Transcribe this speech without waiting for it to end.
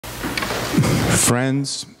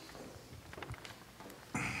Friends,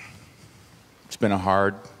 it's been a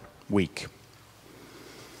hard week.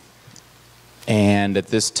 And at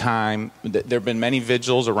this time, there have been many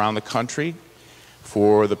vigils around the country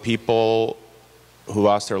for the people who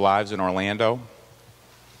lost their lives in Orlando.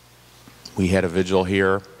 We had a vigil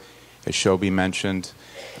here, as Shobi mentioned,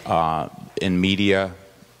 in media.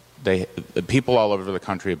 People all over the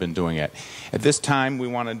country have been doing it. At this time, we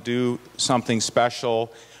want to do something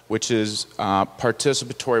special, which is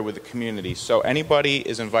participatory with the community. So anybody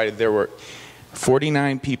is invited. There were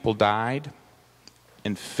 49 people died,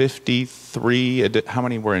 and 53, how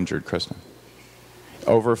many were injured, Kristen?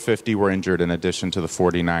 Over 50 were injured in addition to the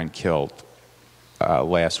 49 killed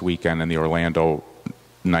last weekend in the Orlando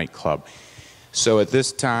nightclub. So at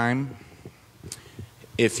this time,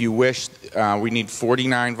 if you wish, we need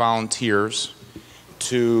 49 volunteers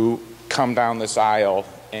to come down this aisle,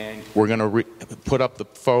 and we're going to put up the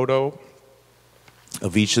photo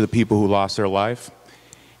of each of the people who lost their life,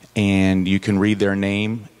 and you can read their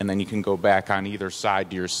name, and then you can go back on either side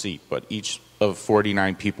to your seat. But each of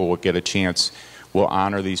 49 people will get a chance. We'll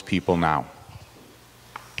honor these people now.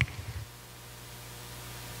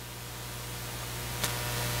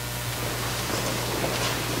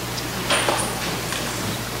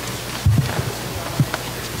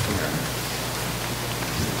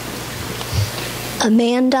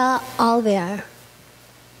 Amanda Alvear.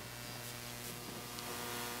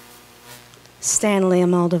 Stanley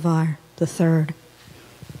Amaldavar III.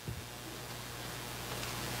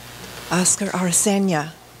 Oscar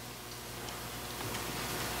Arcena.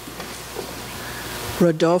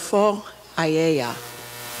 Rodolfo Ayala.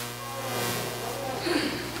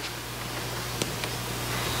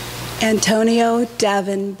 Antonio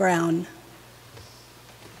Davin Brown.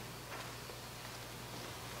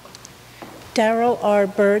 Darrell R.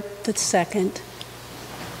 Burt II.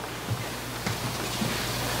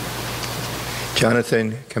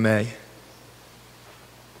 Jonathan Kamei.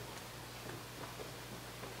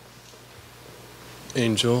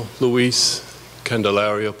 Angel Luis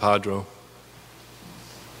Candelario Padro.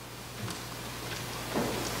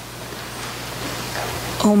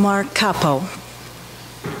 Omar Capo.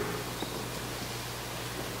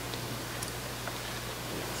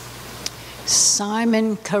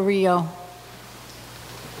 Simon Carrillo.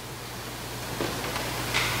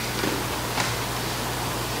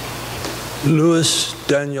 Luis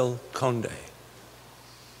Daniel Conde.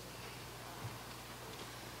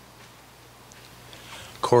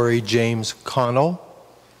 Corey James Connell.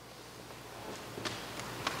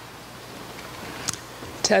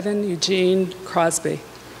 Tevin Eugene Crosby.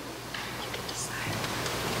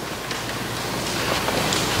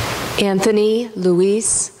 Anthony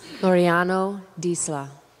Luis Loriano Disla.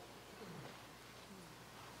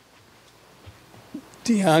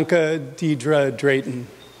 Dianca Deidre Drayton.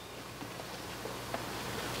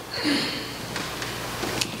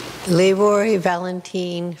 Leroy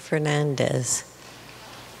Valentin Fernandez.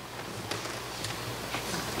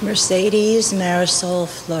 Mercedes Marisol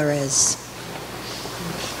Flores.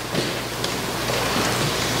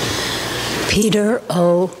 Peter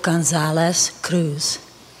O. Gonzalez Cruz.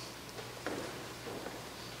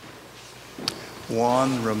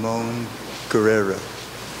 Juan Ramon Guerrero.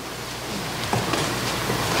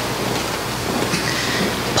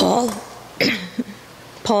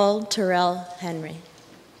 Paul Terrell Henry.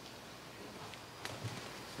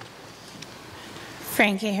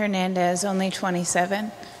 Frankie Hernandez, only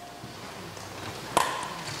 27.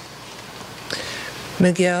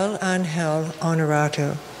 Miguel Angel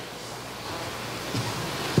Honorato.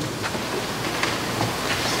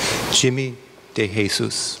 Jimmy De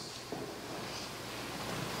Jesus.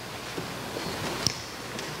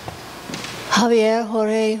 Javier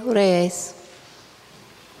Jorge Reyes.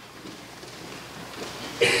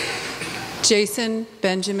 Jason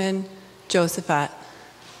Benjamin Josephat.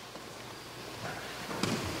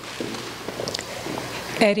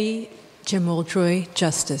 Eddie Jamuldroy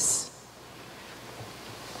Justice.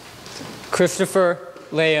 Christopher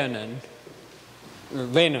Leonin.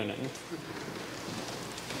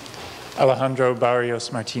 Alejandro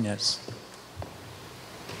Barrios Martinez.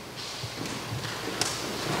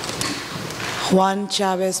 Juan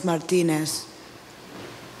Chavez Martinez.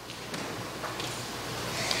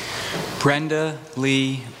 Brenda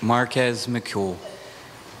Lee Marquez McCool.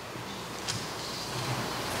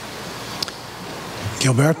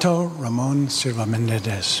 Gilberto Ramon Silva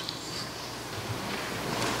Mendez.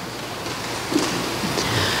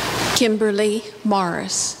 Kimberly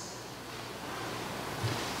Morris.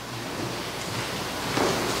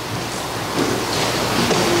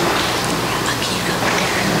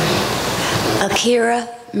 Akira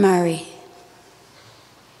Murray.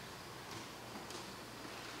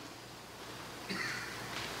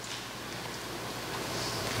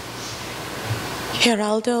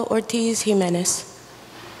 Geraldo Ortiz Jimenez.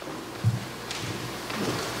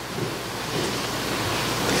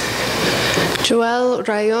 Joel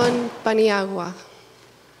Rayon Paniagua.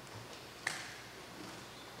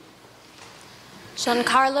 Jean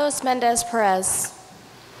Carlos Mendez Perez.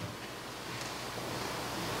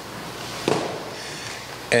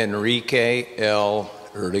 Enrique L.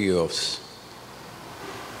 Rios.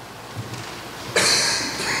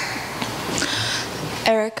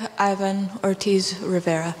 Eric Ivan Ortiz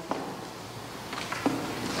Rivera.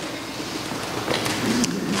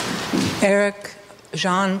 Eric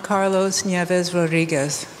Jean Carlos Nieves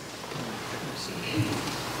Rodriguez.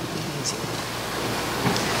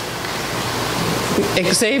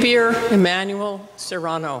 Xavier Emmanuel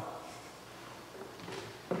Serrano.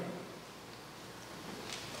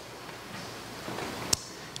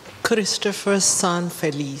 Christopher San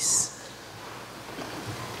Feliz.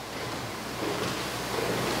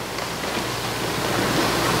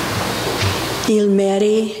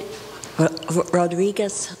 Ilmeri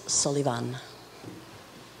Rodriguez Sullivan.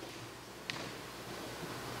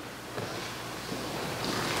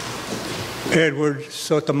 Edward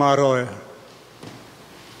Sotomayor.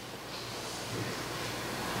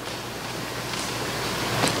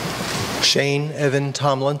 Shane Evan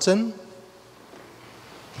Tomlinson.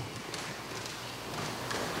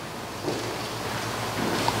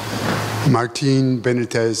 Martin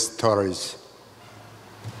Benitez Torres.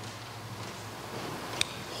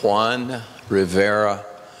 Juan Rivera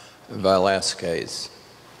Velasquez.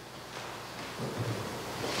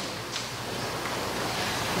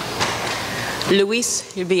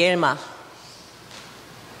 Luis Vierma.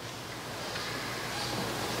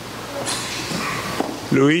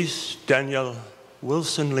 Luis Daniel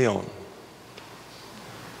Wilson Leon.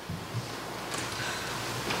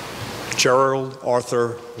 Gerald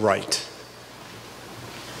Arthur Wright.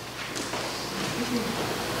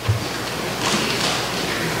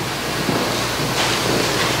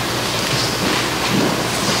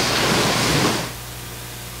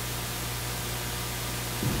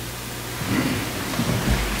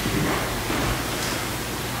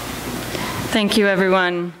 Thank you,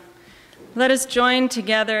 everyone. Let us join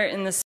together in the